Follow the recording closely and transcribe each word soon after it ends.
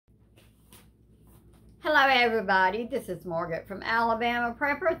Hello everybody, this is Margaret from Alabama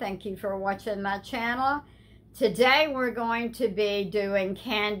Prepper. Thank you for watching my channel. Today we're going to be doing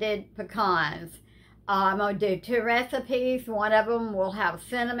candied pecans. I'm going to do two recipes. One of them will have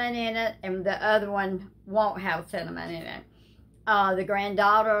cinnamon in it and the other one won't have cinnamon in it. The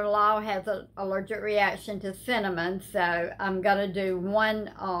granddaughter-in-law has an allergic reaction to cinnamon, so I'm going to do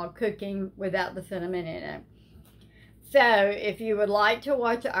one cooking without the cinnamon in it. So, if you would like to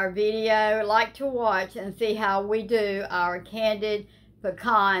watch our video, watch and see how we do our candied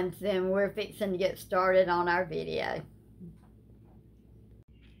pecans, then we're fixing to get started on our video.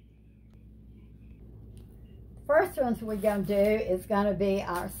 First ones we're going to do is going to be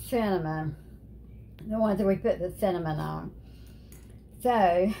our cinnamon, the ones that we put the cinnamon on.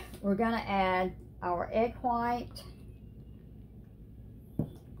 So, we're going to add our egg white,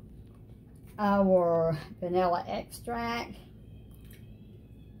 our vanilla extract,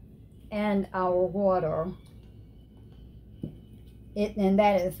 and our water. And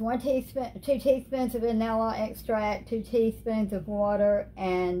that is 2 teaspoons of vanilla extract, 2 teaspoons of water,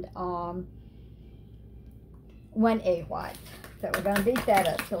 and 1 egg white. So we're going to beat that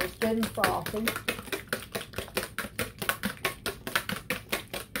up till it's good and frothy.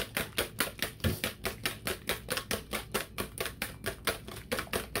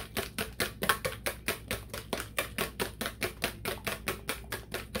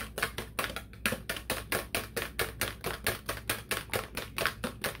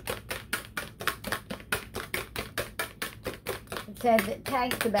 It says it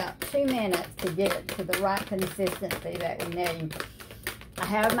takes about 2 minutes to get it to the right consistency that we need. I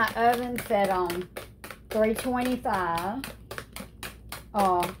have my oven set on 325.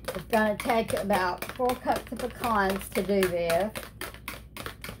 It's going to take about 4 cups of pecans to do this.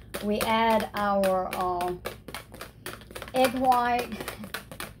 We add our egg white,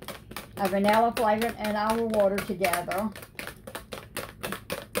 a vanilla flavor, and our water together.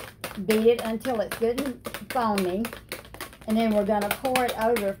 Beat it until it's good and foamy. And then we're going to pour it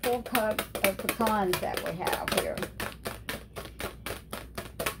over 4 cups of pecans that we have here.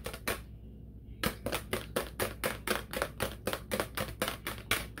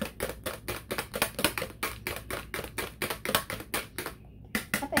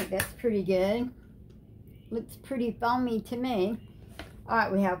 I think that's pretty good. Looks pretty foamy to me.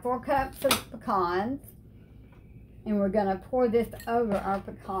 Alright, we have 4 cups of pecans. And we're going to pour this over our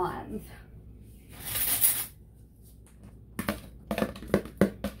pecans.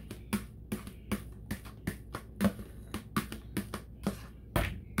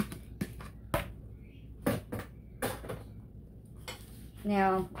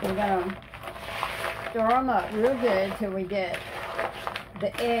 Now, we're going to stir them up real good till we get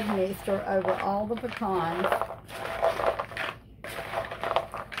the egg mixture over all the pecans.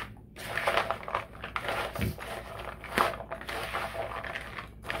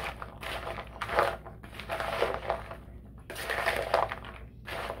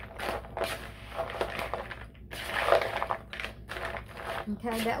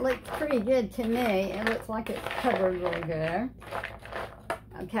 Okay, that looks pretty good to me. It looks like it's covered really good.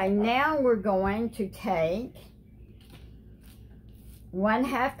 Okay, now we're going to take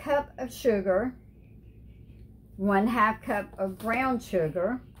 1/2 cup of sugar, 1/2 cup of brown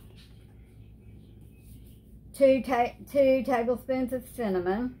sugar, 2 tablespoons of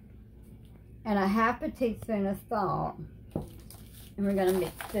cinnamon, and 1/2 teaspoon of salt. And we're going to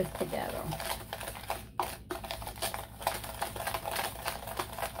mix this together.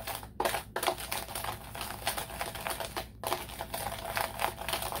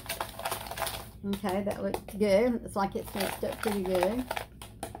 Okay, that looks good. It's like it's mixed up pretty good.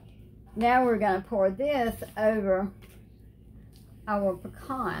 Now we're going to pour this over our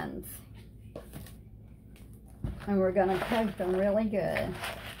pecans. And we're going to coat them really good.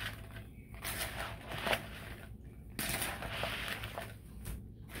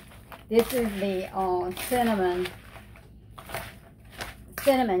 This is the cinnamon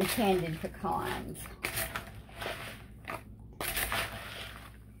candied pecans.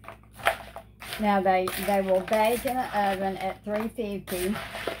 Now they will bake in the oven at 350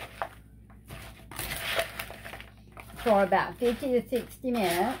 for about 50 to 60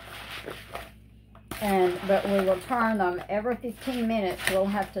 minutes. But we will turn them every 15 minutes. We'll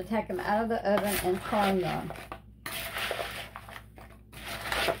have to take them out of the oven and turn them.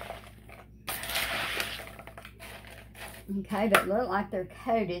 Okay, they look like they're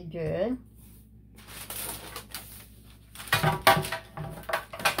coated good.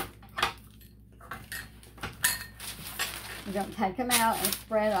 We're going to take them out and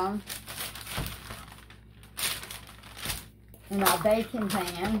spread them in our baking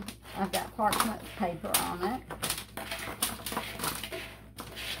pan. I've got parchment paper on it.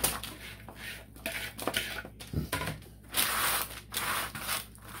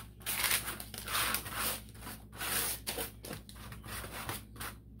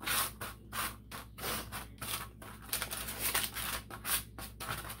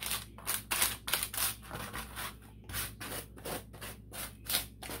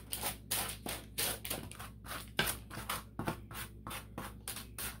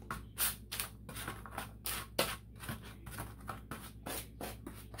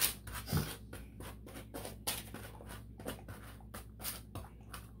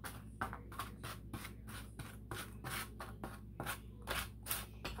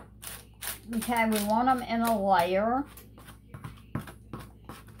 Okay, we want them in a layer,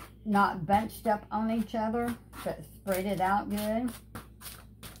 not bunched up on each other, but spread it out good.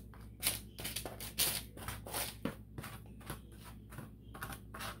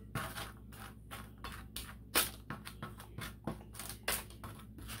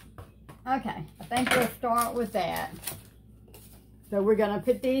 Okay, I think we'll start with that. So we're going to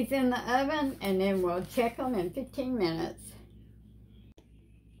put these in the oven and then we'll check them in 15 minutes.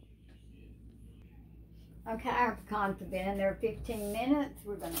 Okay, our pecans have been in there 15 minutes.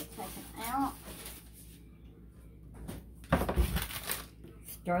 We're going to take them out.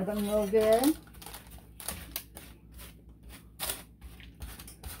 Stir them real good.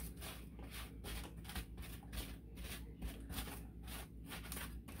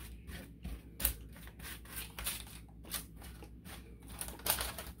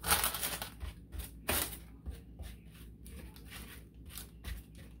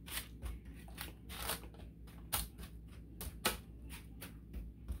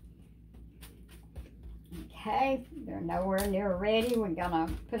 Okay, they're nowhere near ready. We're gonna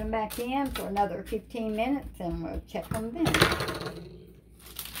put them back in for another 15 minutes and we'll check them then.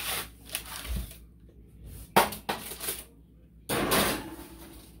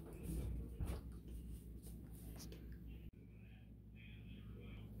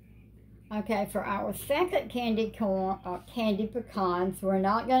 Okay, for our second candy pecans, we're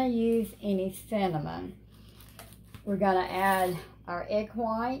not gonna use any cinnamon. We're gonna add our egg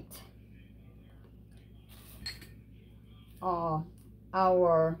white,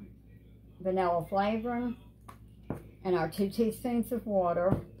 our vanilla flavoring, and our 2 teaspoons of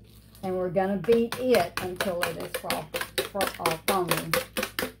water, and we're going to beat it until it is foaming.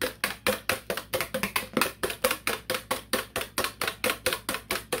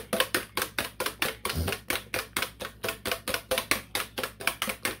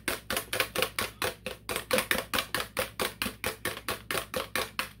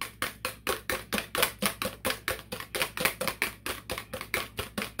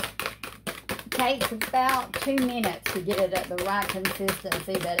 It takes about 2 minutes to get it at the right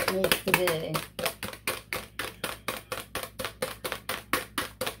consistency that it needs to be.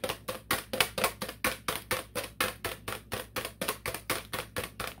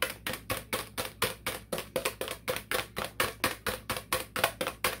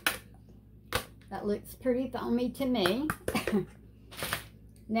 That looks pretty foamy to me.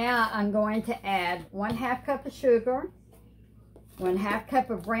 Now I'm going to add 1/2 cup of sugar, 1/2 cup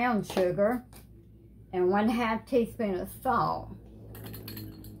of brown sugar, and 1/2 teaspoon of salt.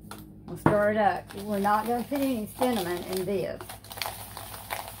 We'll stir it up. We're not going to put any cinnamon in this.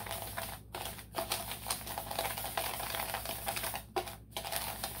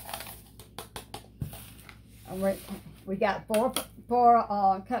 We got four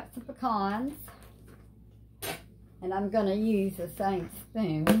cups of pecans, and I'm going to use the same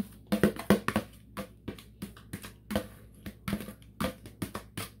spoon.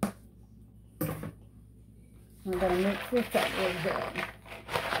 I'm going to mix this up real good.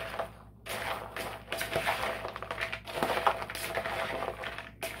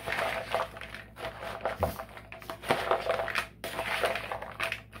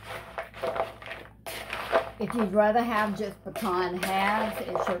 If you'd rather have just pecan halves,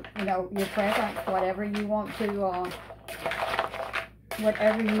 it's your preference, whatever you want to put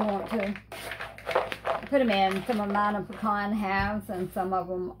them in. Some of mine are pecan halves and some of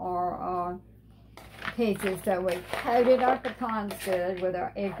them are pieces. So we coated our pecans good with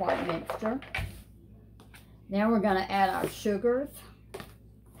our egg white mixture. Now we're going to add our sugars.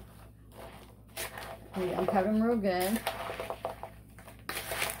 We're going to coat them real good.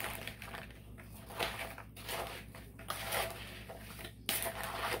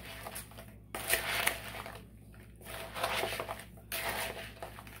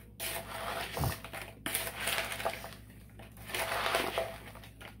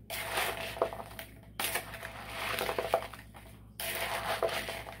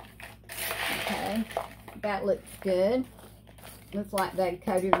 Okay, that looks good. Looks like they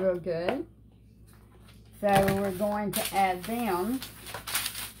coated real good. So we're going to add them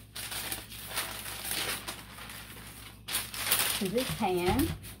to this pan.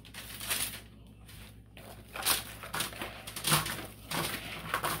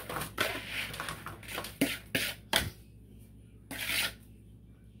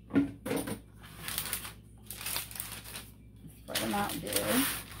 Spread them out good.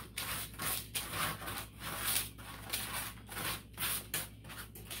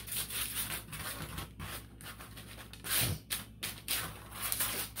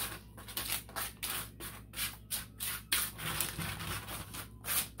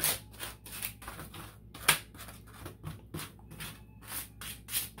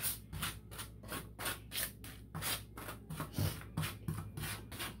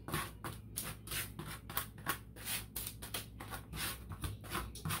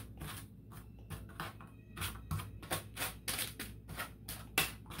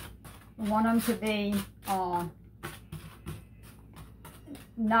 I want them to be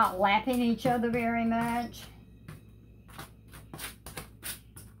not lapping each other very much.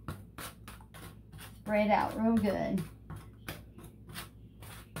 Spread out real good.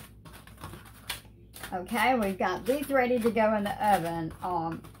 Okay, we've got these ready to go in the oven.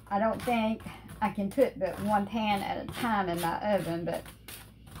 I don't think I can put but one pan at a time in my oven, but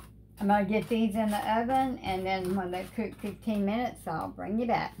I'm going to get these in the oven, and then when they cook 15 minutes, I'll bring you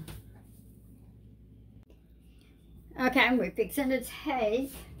back. Okay, we're fixing to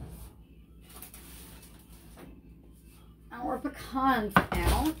take our pecans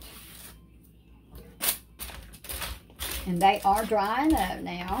out. And they are drying up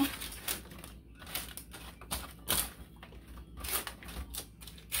now.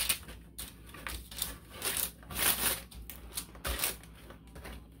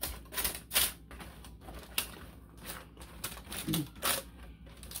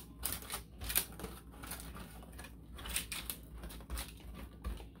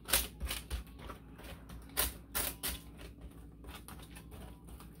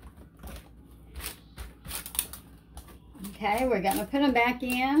 Okay, we're going to put them back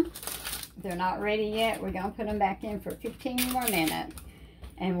in. If they're not ready yet, we're going to put them back in for 15 more minutes.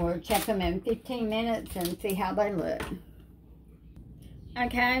 And we'll check them in 15 minutes and see how they look.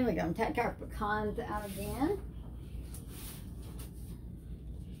 Okay, we're going to take our pecans out again.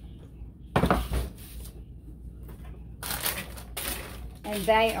 And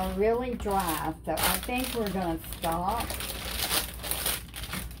they are really dry, so I think we're going to stop.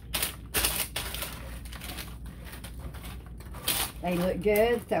 They look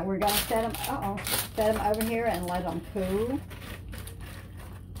good, so we're going to set them over here and let them cool.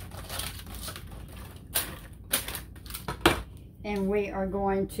 And we are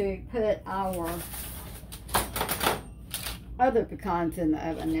going to put our other pecans in the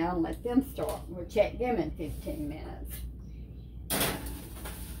oven now and let them start. We'll check them in 15 minutes.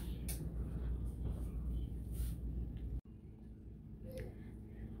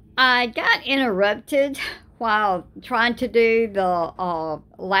 I got interrupted while trying to do the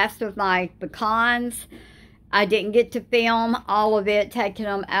last of my pecans. I didn't get to film all of it, taking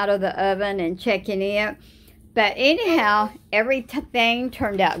them out of the oven and checking it. But anyhow, everything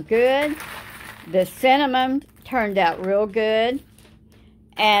turned out good. The cinnamon turned out real good.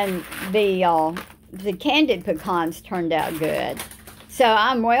 And the candied pecans turned out good. So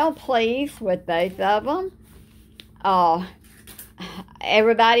I'm well pleased with both of them.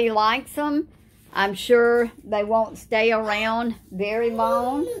 Everybody likes them. I'm sure they won't stay around very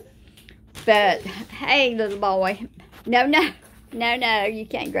long. But, hey, little boy. No, you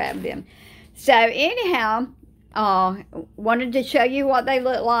can't grab them. So, anyhow, wanted to show you what they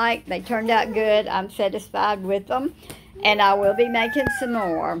look like. They turned out good. I'm satisfied with them. And I will be making some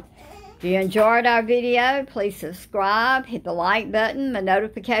more. If you enjoyed our video, please subscribe, hit the like button, the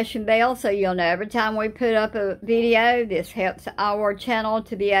notification bell, so you'll know every time we put up a video. This helps our channel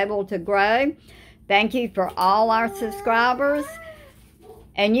to be able to grow. Thank you for all our subscribers,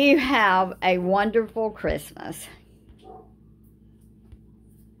 and you have a wonderful Christmas.